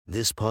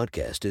This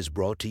podcast is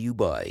brought to you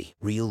by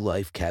Real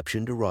Life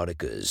Captioned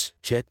Eroticas.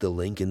 Check the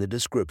link in the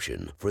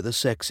description for the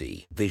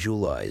sexy,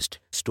 visualized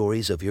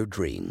stories of your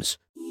dreams.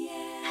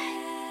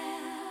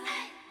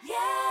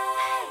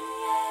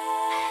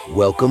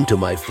 Welcome to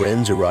my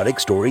friend's Erotic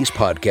Stories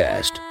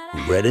podcast,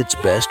 Reddit's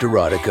Best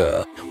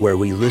Erotica, where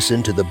we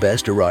listen to the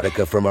best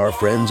erotica from our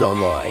friends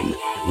online.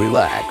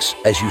 Relax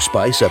as you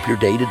spice up your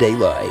day-to-day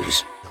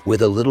lives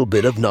with a little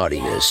bit of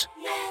naughtiness.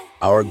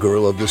 Our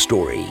girl of the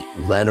story,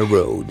 Lana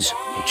Rhodes.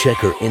 Check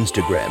her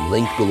Instagram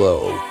linked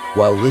below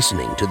while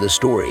listening to the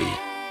story.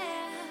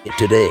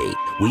 Today,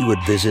 we would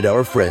visit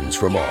our friends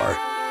from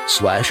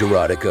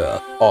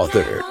r/erotica.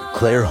 Author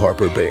Claire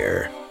Harper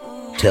Bear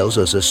tells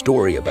us a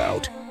story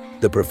about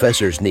the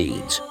professor's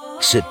needs.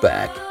 Sit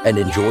back and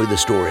enjoy the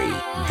story.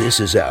 This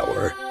is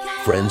our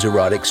friend's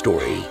erotic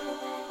story.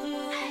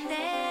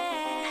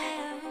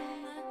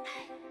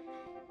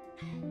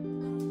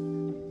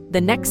 The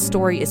next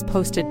story is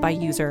posted by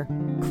user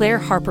Claire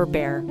Harper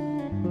Bear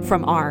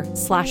from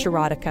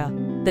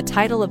r/erotica. The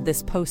title of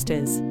this post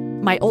is,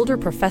 "My older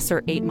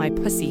professor ate my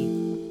pussy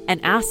and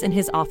ass in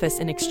his office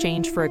in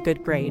exchange for a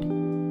good grade."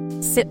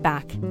 Sit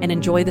back and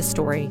enjoy the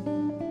story.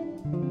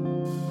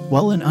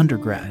 While in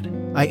undergrad,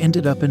 I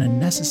ended up in a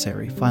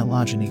necessary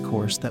phylogeny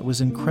course that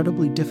was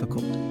incredibly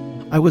difficult.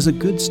 I was a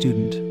good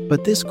student,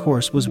 but this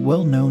course was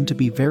well known to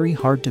be very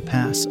hard to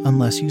pass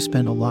unless you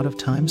spend a lot of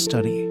time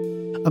studying.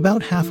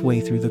 About halfway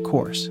through the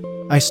course,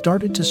 I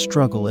started to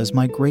struggle as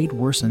my grade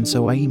worsened,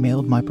 so I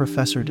emailed my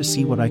professor to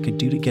see what I could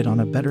do to get on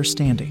a better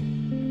standing.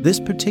 This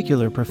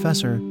particular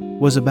professor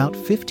was about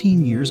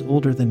 15 years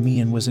older than me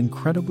and was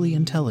incredibly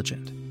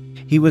intelligent.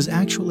 He was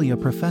actually a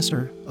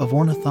professor of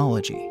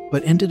ornithology,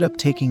 but ended up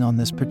taking on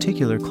this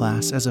particular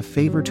class as a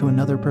favor to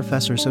another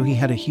professor, so he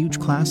had a huge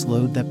class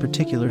load that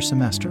particular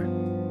semester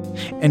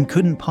and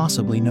couldn't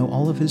possibly know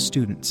all of his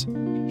students.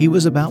 He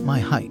was about my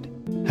height,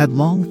 had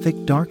long,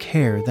 thick, dark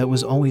hair that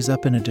was always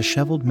up in a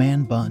disheveled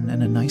man bun,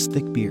 and a nice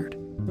thick beard.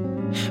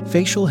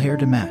 Facial hair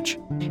to match.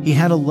 He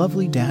had a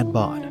lovely dad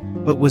bod,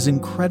 but was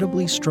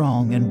incredibly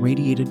strong and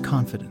radiated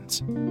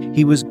confidence.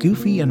 He was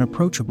goofy and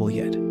approachable,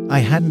 yet I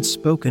hadn't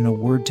spoken a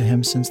word to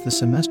him since the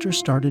semester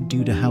started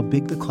due to how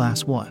big the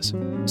class was.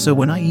 So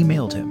when I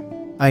emailed him,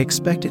 I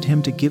expected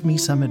him to give me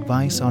some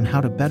advice on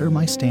how to better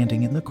my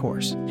standing in the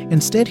course.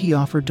 Instead, he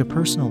offered to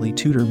personally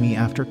tutor me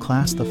after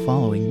class the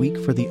following week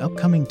for the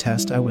upcoming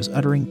test I was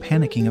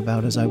panicking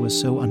about as I was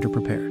so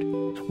underprepared.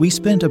 We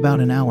spent about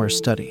an hour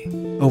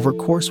studying over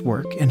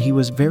coursework, and he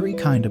was very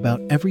kind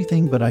about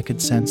everything, but I could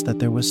sense that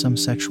there was some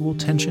sexual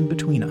tension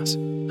between us.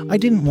 I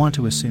didn't want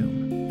to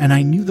assume, and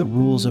I knew the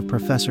rules of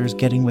professors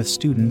getting with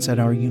students at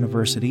our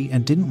university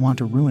and didn't want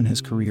to ruin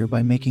his career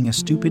by making a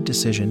stupid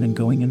decision and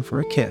going in for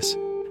a kiss.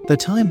 The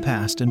time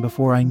passed, and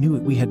before I knew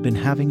it, we had been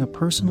having a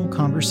personal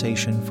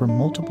conversation for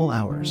multiple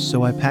hours,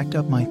 so I packed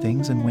up my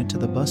things and went to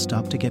the bus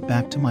stop to get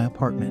back to my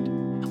apartment.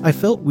 I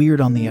felt weird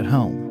on the at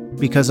home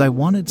because I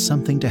wanted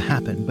something to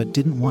happen but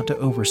didn't want to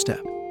overstep,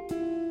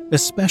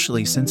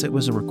 especially since it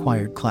was a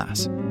required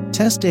class.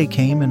 Test day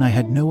came and I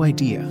had no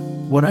idea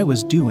what I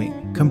was doing,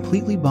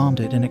 completely bombed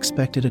it and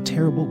expected a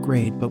terrible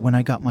grade, but when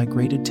I got my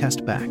graded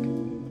test back,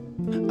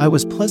 I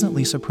was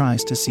pleasantly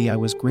surprised to see I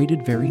was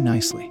graded very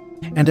nicely.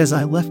 And as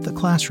I left the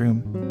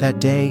classroom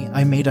that day,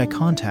 I made eye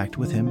contact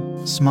with him,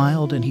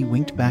 smiled, and he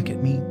winked back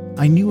at me.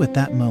 I knew at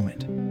that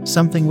moment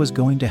something was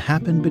going to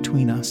happen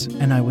between us,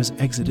 and I was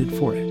exited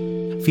for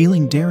it.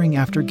 Feeling daring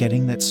after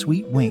getting that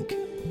sweet wink,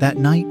 that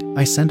night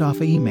I sent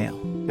off an email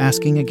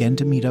asking again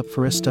to meet up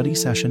for a study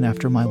session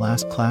after my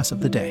last class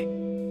of the day.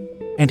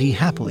 And he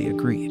happily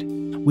agreed.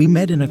 We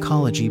met in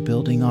ecology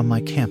building on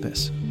my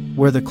campus,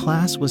 where the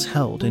class was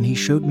held, and he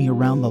showed me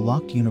around the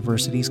locked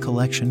university's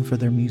collection for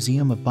their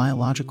museum of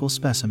biological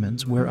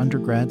specimens where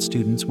undergrad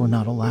students were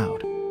not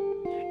allowed,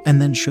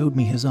 and then showed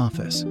me his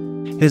office.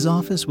 His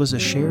office was a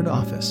shared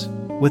office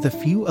with a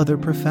few other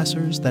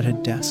professors that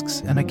had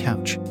desks and a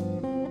couch,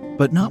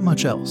 but not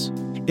much else.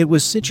 It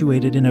was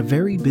situated in a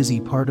very busy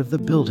part of the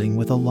building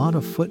with a lot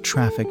of foot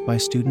traffic by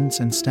students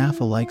and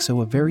staff alike,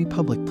 so a very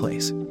public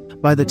place.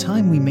 By the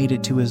time we made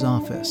it to his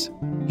office,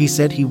 he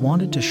said he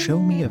wanted to show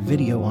me a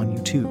video on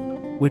YouTube,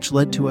 which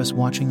led to us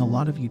watching a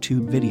lot of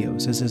YouTube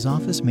videos as his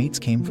office mates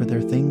came for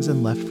their things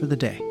and left for the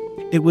day.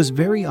 It was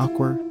very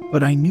awkward,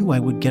 but I knew I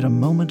would get a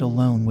moment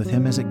alone with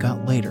him as it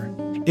got later.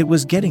 It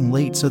was getting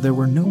late, so there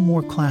were no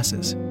more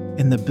classes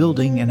in the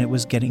building, and it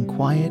was getting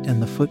quiet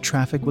and the foot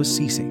traffic was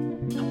ceasing.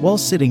 While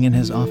sitting in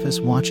his office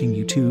watching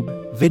YouTube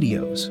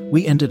videos,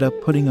 we ended up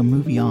putting a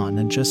movie on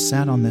and just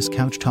sat on this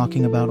couch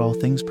talking about all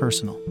things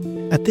personal.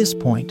 At this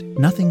point,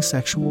 nothing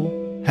sexual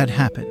had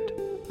happened.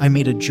 I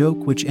made a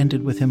joke which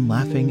ended with him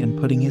laughing and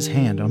putting his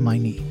hand on my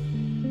knee,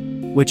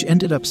 which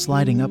ended up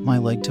sliding up my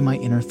leg to my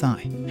inner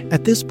thigh.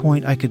 At this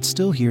point, I could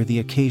still hear the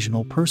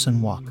occasional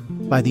person walk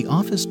by the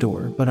office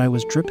door, but I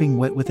was dripping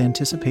wet with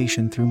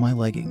anticipation through my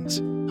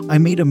leggings. I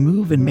made a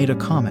move and made a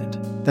comment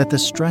that the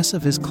stress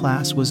of his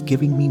class was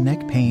giving me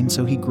neck pain,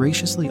 so he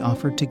graciously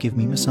offered to give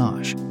me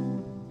massage,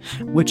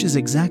 which is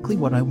exactly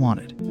what I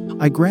wanted.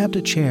 I grabbed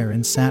a chair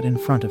and sat in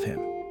front of him,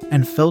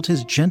 and felt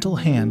his gentle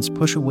hands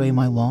push away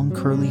my long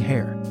curly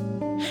hair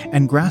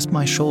and grasp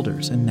my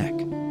shoulders and neck.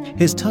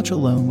 His touch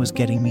alone was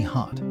getting me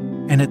hot,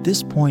 and at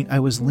this point I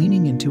was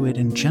leaning into it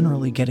and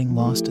generally getting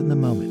lost in the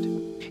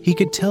moment. He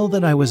could tell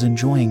that I was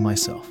enjoying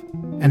myself,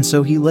 and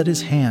so he let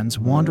his hands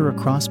wander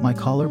across my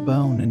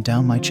collarbone and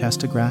down my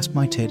chest to grasp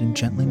my tit and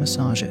gently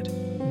massage it.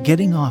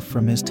 Getting off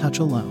from his touch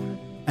alone,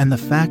 and the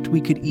fact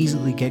we could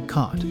easily get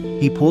caught,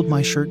 he pulled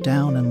my shirt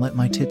down and let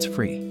my tits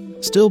free.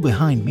 Still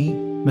behind me,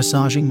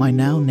 massaging my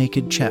now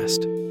naked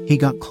chest, he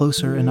got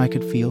closer and I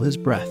could feel his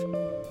breath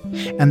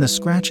and the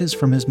scratches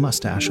from his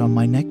mustache on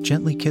my neck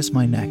gently kiss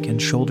my neck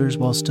and shoulders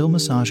while still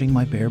massaging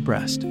my bare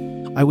breast.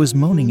 I was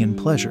moaning in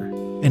pleasure,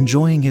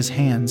 enjoying his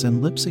hands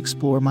and lips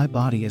explore my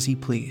body as he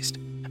pleased.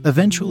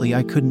 Eventually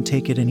I couldn't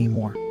take it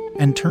anymore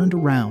and turned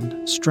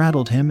around,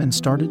 straddled him and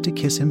started to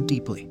kiss him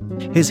deeply.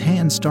 His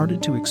hands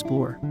started to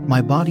explore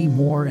my body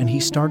more and he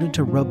started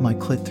to rub my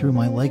clit through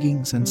my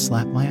leggings and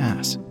slap my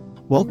ass.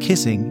 While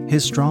kissing,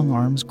 his strong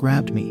arms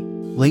grabbed me,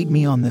 laid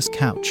me on this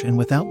couch and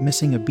without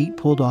missing a beat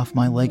pulled off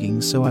my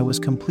leggings so I was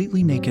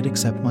completely naked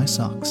except my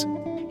socks.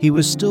 He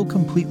was still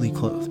completely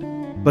clothed,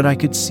 but I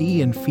could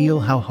see and feel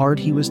how hard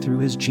he was through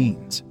his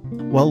jeans.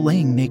 While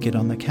laying naked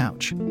on the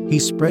couch, he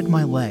spread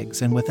my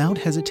legs and without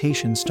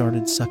hesitation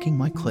started sucking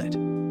my clit.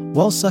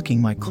 While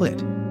sucking my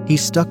clit, he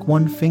stuck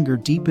one finger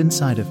deep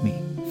inside of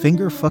me,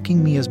 finger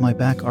fucking me as my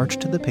back arched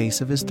to the pace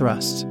of his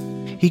thrusts.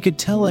 He could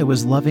tell I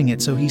was loving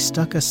it, so he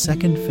stuck a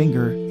second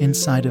finger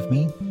inside of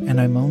me and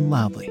I moaned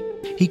loudly.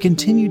 He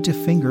continued to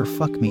finger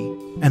fuck me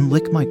and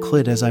lick my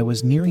clit. As I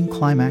was nearing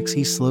climax,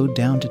 he slowed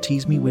down to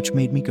tease me, which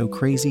made me go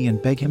crazy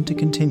and beg him to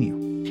continue.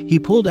 He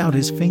pulled out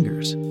his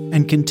fingers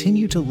and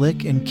continued to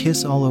lick and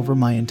kiss all over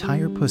my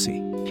entire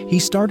pussy. He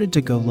started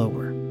to go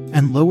lower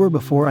and lower.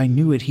 Before I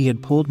knew it, he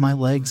had pulled my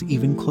legs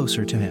even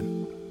closer to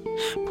him,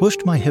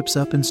 pushed my hips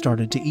up and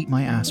started to eat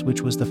my ass,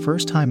 which was the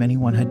first time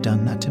anyone had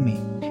done that to me.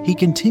 He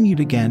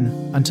continued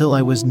again until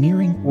I was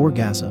nearing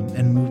orgasm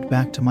and moved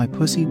back to my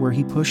pussy, where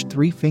he pushed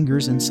 3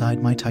 fingers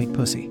inside my tight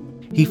pussy.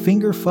 He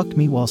finger fucked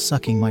me while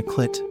sucking my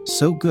clit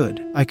so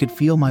good I could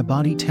feel my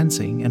body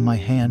tensing and my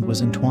hand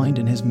was entwined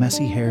in his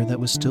messy hair that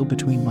was still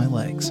between my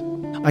legs.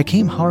 I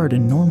came hard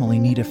and normally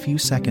need a few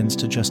seconds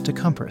to just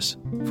decompress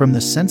from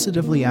this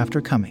sensitively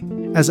after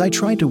coming. As I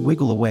tried to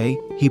wiggle away,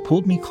 he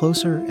pulled me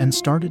closer and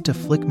started to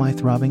flick my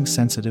throbbing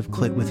sensitive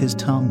clit with his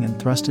tongue and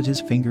thrusted his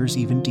fingers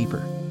even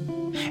deeper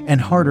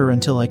and harder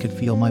until I could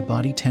feel my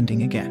body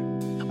tending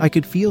again. I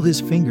could feel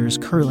his fingers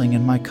curling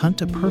and my cunt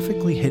to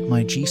perfectly hit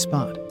my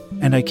G-spot,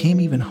 and I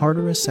came even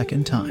harder a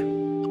second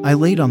time. I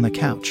laid on the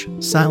couch,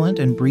 silent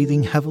and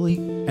breathing heavily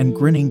and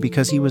grinning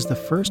because he was the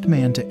first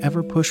man to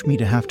ever push me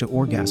to have 2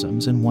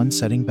 orgasms in one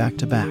setting back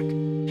to back.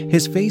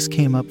 His face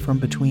came up from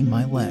between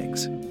my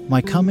legs,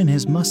 my cum in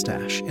his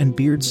mustache and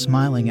beard,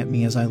 smiling at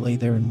me as I lay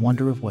there in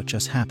wonder of what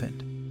just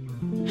happened.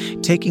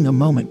 Taking a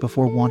moment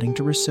before wanting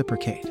to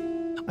reciprocate,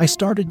 I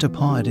started to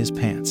paw at his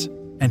pants,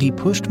 and he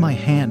pushed my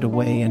hand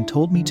away and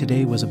told me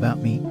today was about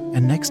me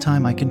and next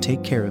time I can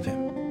take care of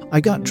him. I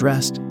got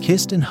dressed,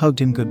 kissed and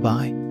hugged him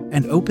goodbye,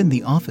 and opened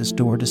the office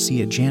door to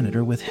see a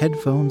janitor with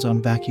headphones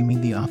on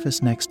vacuuming the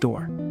office next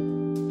door.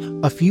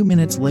 A few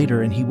minutes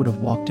later and he would have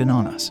walked in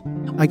on us.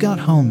 I got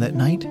home that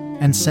night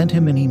and sent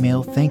him an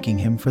email thanking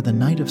him for the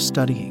night of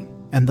studying,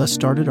 and thus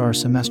started our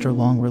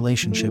semester-long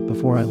relationship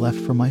before I left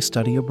for my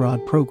study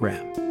abroad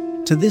program.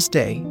 To this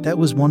day, that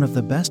was one of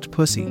the best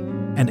pussy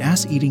and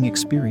ass-eating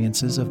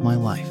experiences of my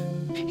life.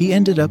 He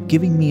ended up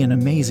giving me an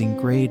amazing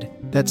grade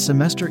that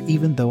semester,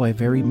 even though I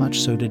very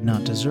much so did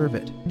not deserve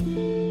it.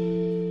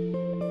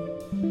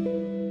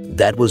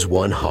 That was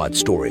one hot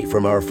story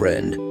from our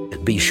friend.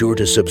 Be sure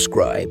to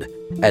subscribe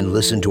and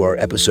listen to our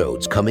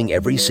episodes coming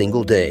every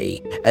single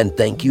day. And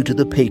thank you to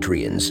the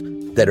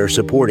Patreons that are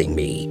supporting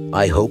me.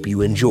 I hope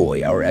you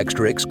enjoy our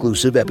extra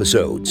exclusive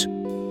episodes.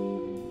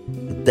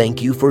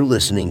 Thank you for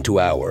listening to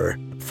our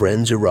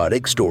Friends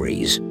Erotic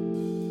Stories.